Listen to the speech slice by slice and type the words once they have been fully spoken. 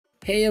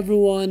Hey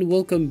everyone,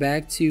 welcome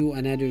back to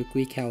another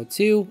quick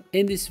how-to.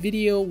 In this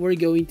video, we're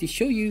going to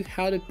show you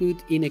how to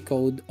put in a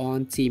code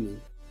on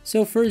Temu.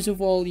 So first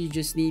of all, you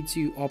just need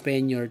to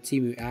open your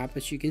Temu app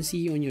as you can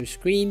see on your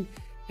screen,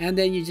 and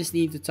then you just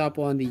need to tap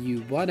on the U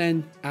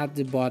button at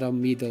the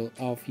bottom middle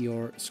of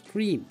your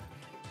screen.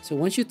 So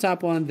once you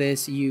tap on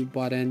this U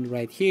button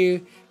right here,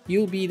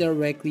 you'll be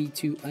directly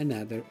to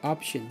another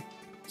option.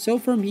 So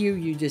from here,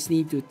 you just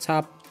need to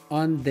tap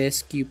on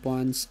this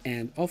coupons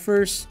and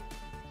offers.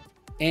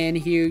 And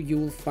here you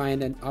will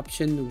find an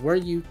option where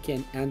you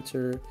can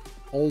enter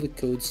all the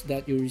codes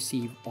that you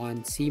receive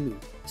on Temu.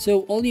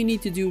 So all you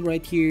need to do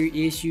right here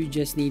is you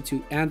just need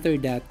to enter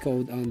that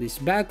code on this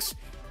box.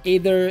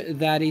 Either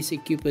that is a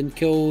coupon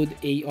code,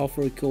 a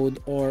offer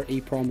code, or a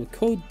promo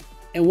code.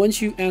 And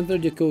once you enter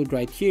the code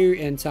right here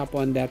and tap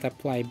on that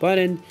apply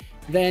button,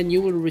 then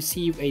you will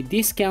receive a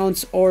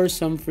discounts or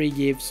some free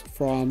gifts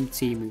from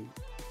Temu.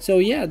 So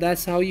yeah,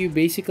 that's how you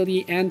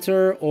basically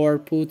enter or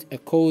put a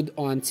code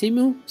on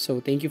Temu.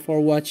 So thank you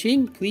for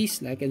watching.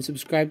 Please like and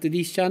subscribe to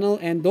this channel,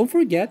 and don't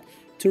forget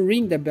to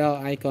ring the bell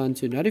icon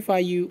to notify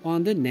you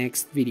on the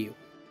next video.